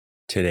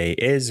Today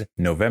is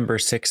November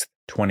 6th,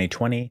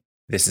 2020.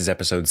 This is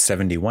episode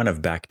 71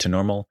 of Back to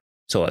Normal,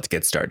 so let's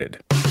get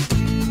started.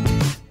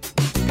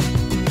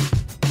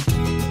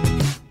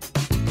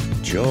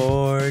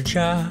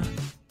 Georgia,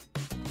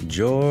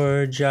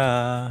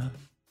 Georgia.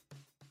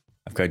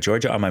 I've got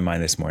Georgia on my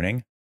mind this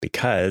morning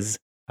because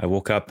I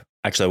woke up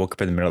in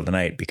the middle of the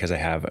night because I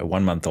have a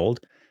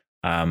 1-month-old.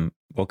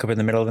 Woke up in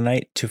the middle of the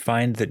night to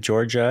find that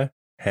Georgia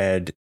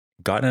had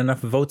gotten enough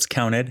votes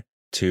counted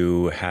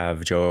to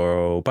have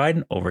Joe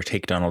Biden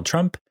overtake Donald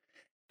Trump.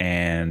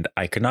 And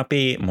I could not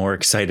be more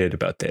excited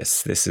about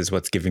this. This is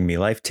what's giving me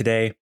life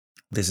today.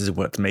 This is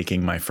what's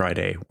making my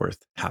Friday worth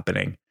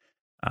happening.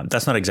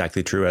 That's not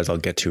exactly true, as I'll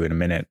get to in a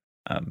minute.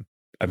 I'm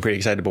pretty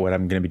excited about what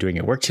I'm going to be doing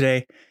at work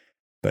today.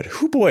 But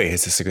whoo boy,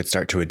 is this a good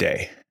start to a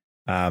day.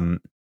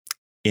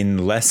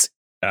 In less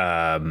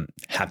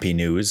happy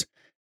news,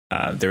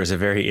 there was a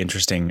very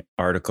interesting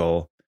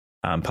article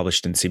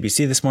published in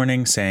CBC this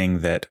morning saying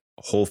that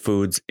Whole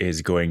Foods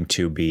is going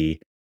to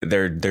be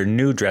their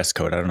new dress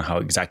code. I don't know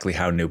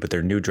how new, but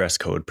their new dress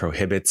code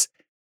prohibits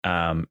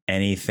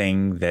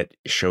anything that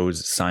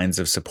shows signs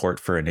of support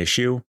for an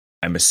issue.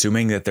 I'm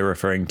assuming that they're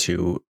referring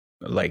to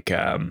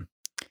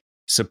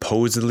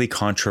supposedly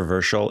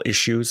controversial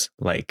issues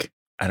like,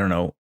 I don't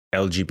know,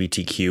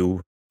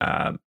 LGBTQ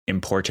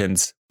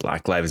importance,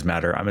 Black Lives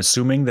Matter. I'm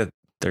assuming that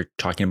they're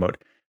talking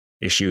about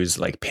issues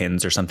like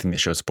pins or something that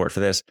show support for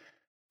this.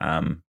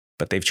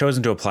 But they've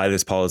chosen to apply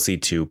this policy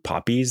to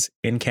poppies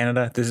in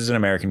Canada. This is an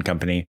American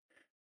company.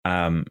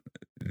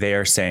 They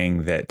are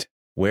saying that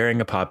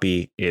wearing a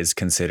poppy is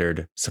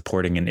considered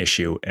supporting an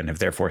issue and have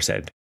therefore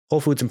said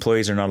Whole Foods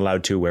employees are not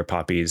allowed to wear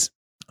poppies.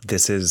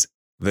 This is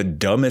the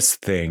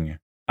dumbest thing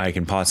I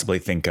can possibly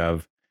think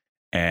of.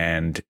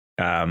 And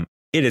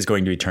it is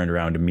going to be turned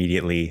around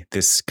immediately.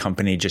 This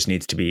company just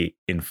needs to be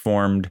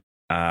informed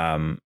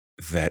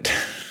that,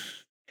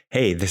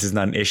 hey, this is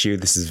not an issue.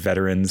 This is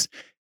veterans.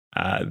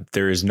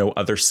 There is no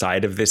other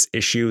side of this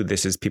issue.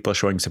 This is people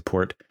showing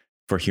support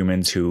for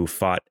humans who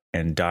fought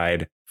and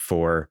died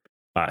for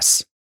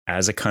us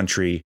as a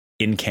country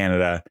in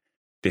Canada.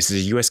 This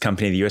is a U.S.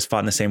 company. The U.S. fought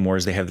in the same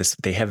wars. They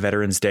have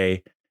Veterans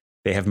Day.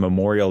 They have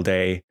Memorial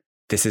Day.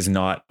 This is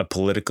not a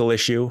political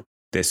issue.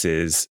 This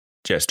is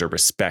just a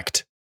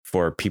respect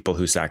for people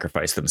who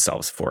sacrifice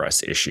themselves for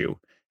us issue.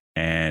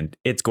 And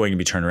it's going to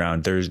be turned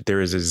around. There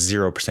is a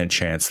 0%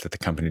 chance that the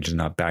company does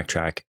not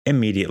backtrack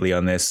immediately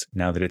on this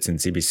now that it's in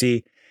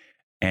CBC.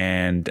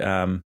 And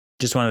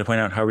just wanted to point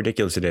out how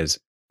ridiculous it is.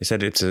 They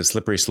said it's a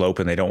slippery slope,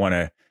 and they don't want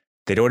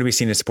to be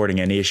seen as supporting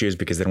any issues,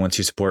 because then once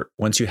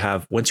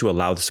you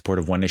allow the support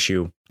of one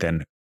issue,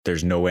 then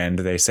there's no end.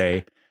 They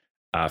say,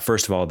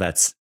 first of all,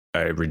 that's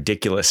a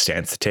ridiculous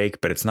stance to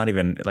take. But it's not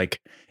even like,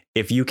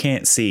 if you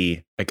can't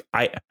see,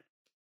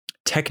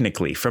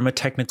 technically, from a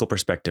technical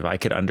perspective, I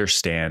could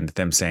understand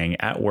them saying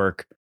at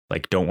work,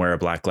 like, don't wear a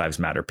Black Lives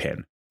Matter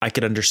pin. I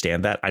could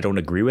understand that. I don't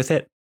agree with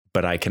it,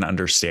 but I can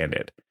understand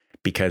it,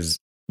 because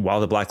while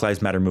the Black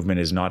Lives Matter movement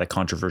is not a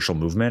controversial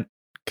movement,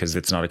 because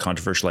it's not a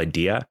controversial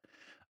idea,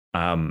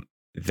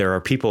 there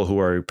are people who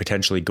are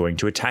potentially going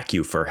to attack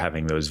you for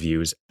having those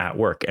views at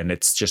work. And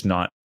it's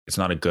not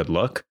a good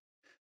look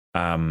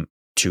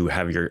to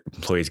have your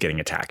employees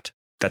getting attacked.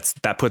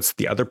 That puts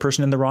the other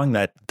person in the wrong.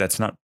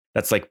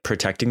 That's like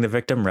protecting the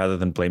victim rather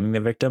than blaming the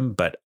victim.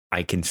 But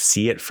I can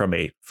see it from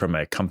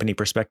a company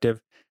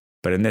perspective.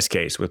 But in this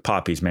case with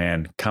poppies,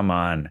 man, come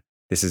on.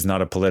 This is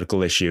not a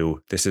political issue.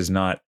 This is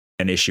not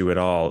an issue at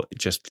all.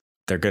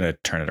 They're going to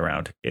turn it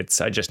around.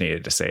 I just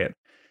needed to say it.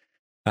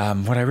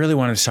 What I really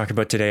wanted to talk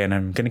about today, and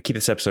I'm going to keep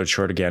this episode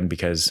short again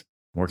because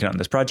I'm working on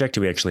this project.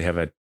 We actually have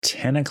a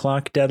 10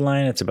 o'clock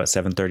deadline. It's about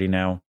 7:30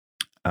 now.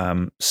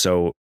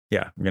 So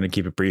yeah, I'm going to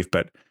keep it brief,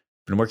 but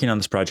been working on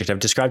this project. I've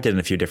described it in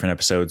a few different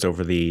episodes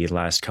over the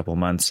last couple of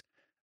months.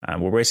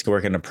 We're basically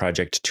working on a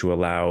project to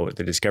allow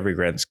the Discovery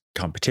Grants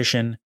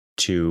competition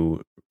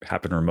to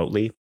happen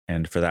remotely.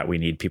 And for that, we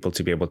need people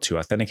to be able to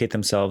authenticate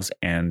themselves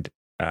and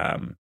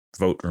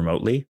vote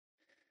remotely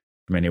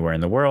from anywhere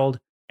in the world.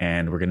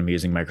 And we're going to be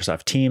using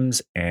Microsoft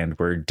Teams, and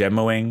we're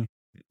demoing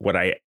what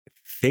I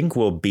think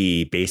will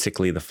be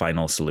basically the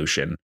final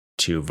solution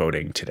to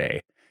voting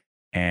today.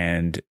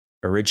 And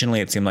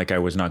originally, it seemed like I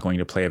was not going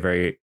to play a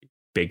very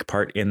big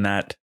part in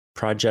that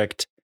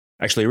project.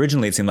 Actually,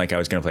 originally, it seemed like I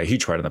was going to play a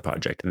huge part in the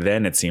project.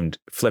 Then it seemed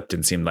flipped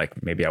and seemed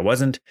like maybe I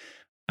wasn't.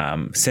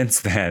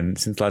 Since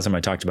the last time I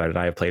talked about it,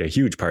 I have played a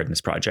huge part in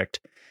this project,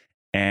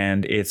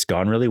 and it's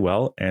gone really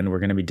well. And we're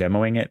going to be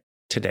demoing it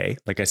today.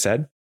 Like I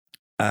said,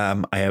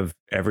 I have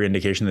every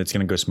indication that it's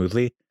going to go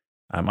smoothly.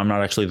 I'm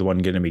not actually the one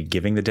going to be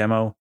giving the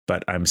demo,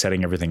 but I'm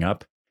setting everything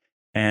up.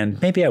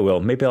 And maybe I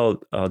will. Maybe I'll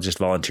just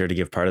volunteer to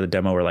give part of the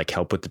demo or like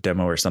help with the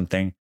demo or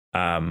something.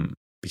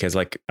 Because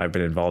like I've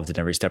been involved in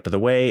every step of the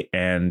way,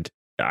 and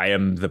I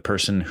am the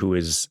person who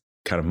is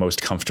kind of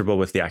most comfortable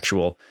with the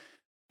actual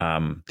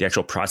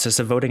process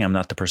of voting. I'm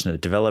not the person that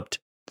developed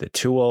the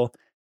tool,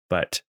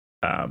 but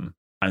I'm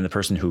the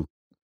person who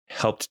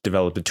helped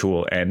develop the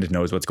tool and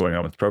knows what's going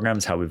on with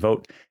programs, how we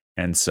vote.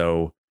 And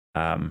so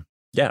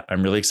yeah,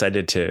 I'm really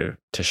excited to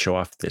show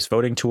off this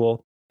voting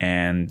tool.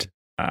 And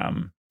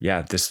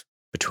this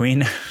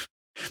between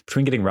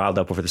between getting riled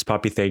up over this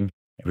Poppy thing,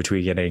 and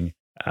between getting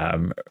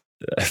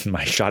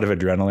my shot of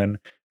adrenaline,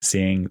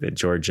 seeing that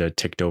Georgia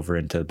ticked over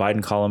into the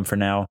Biden column for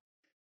now,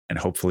 and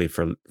hopefully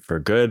for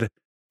good,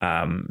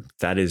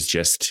 that is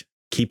just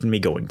keeping me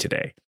going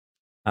today.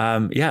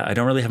 I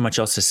don't really have much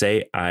else to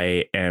say.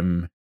 I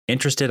am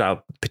interested.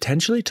 I'll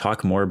potentially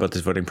talk more about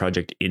this voting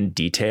project in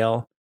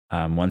detail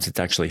once it's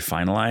actually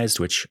finalized,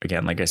 which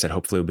again, like I said,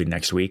 hopefully will be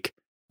next week.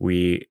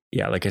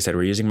 Like I said,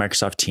 we're using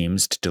Microsoft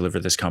Teams to deliver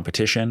this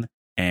competition.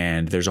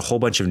 And there's a whole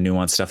bunch of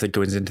nuanced stuff that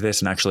goes into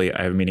this. And actually,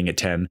 I have a meeting at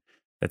 10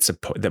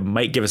 that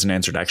might give us an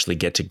answer to actually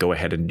get to go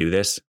ahead and do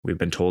this. We've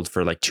been told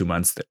for like 2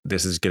 months that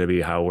this is going to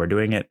be how we're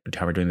doing it,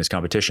 how we're doing this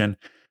competition.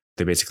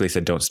 They basically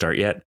said, don't start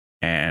yet.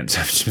 And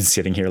so I've just been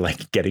sitting here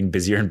like getting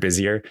busier and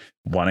busier,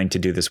 wanting to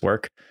do this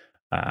work.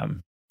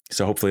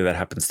 So hopefully that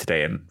happens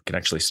today and can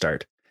actually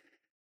start.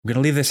 I'm going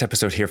to leave this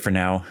episode here for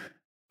now.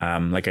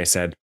 Like I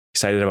said,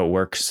 excited about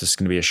work. So this is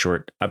going to be a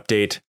short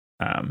update,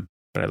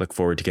 but I look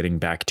forward to getting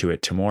back to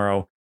it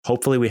tomorrow.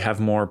 Hopefully we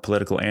have more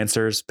political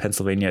answers.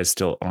 Pennsylvania is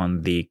still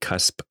on the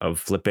cusp of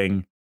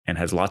flipping and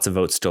has lots of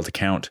votes still to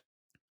count.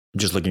 I'm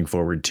just looking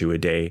forward to a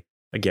day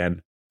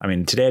again. I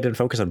mean, today I didn't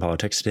focus on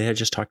politics. Today I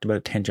just talked about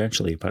it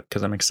tangentially, but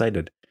because I'm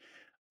excited.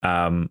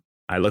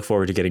 I look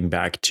forward to getting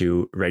back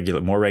to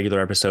more regular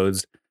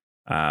episodes.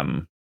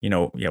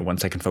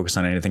 Once I can focus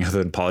on anything other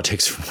than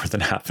politics for more than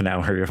half an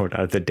hour out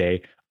of the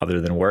day, other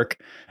than work.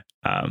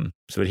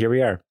 But here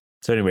we are.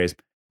 So anyways,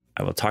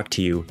 I will talk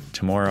to you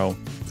tomorrow.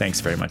 Thanks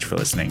very much for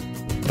listening.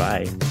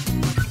 Bye.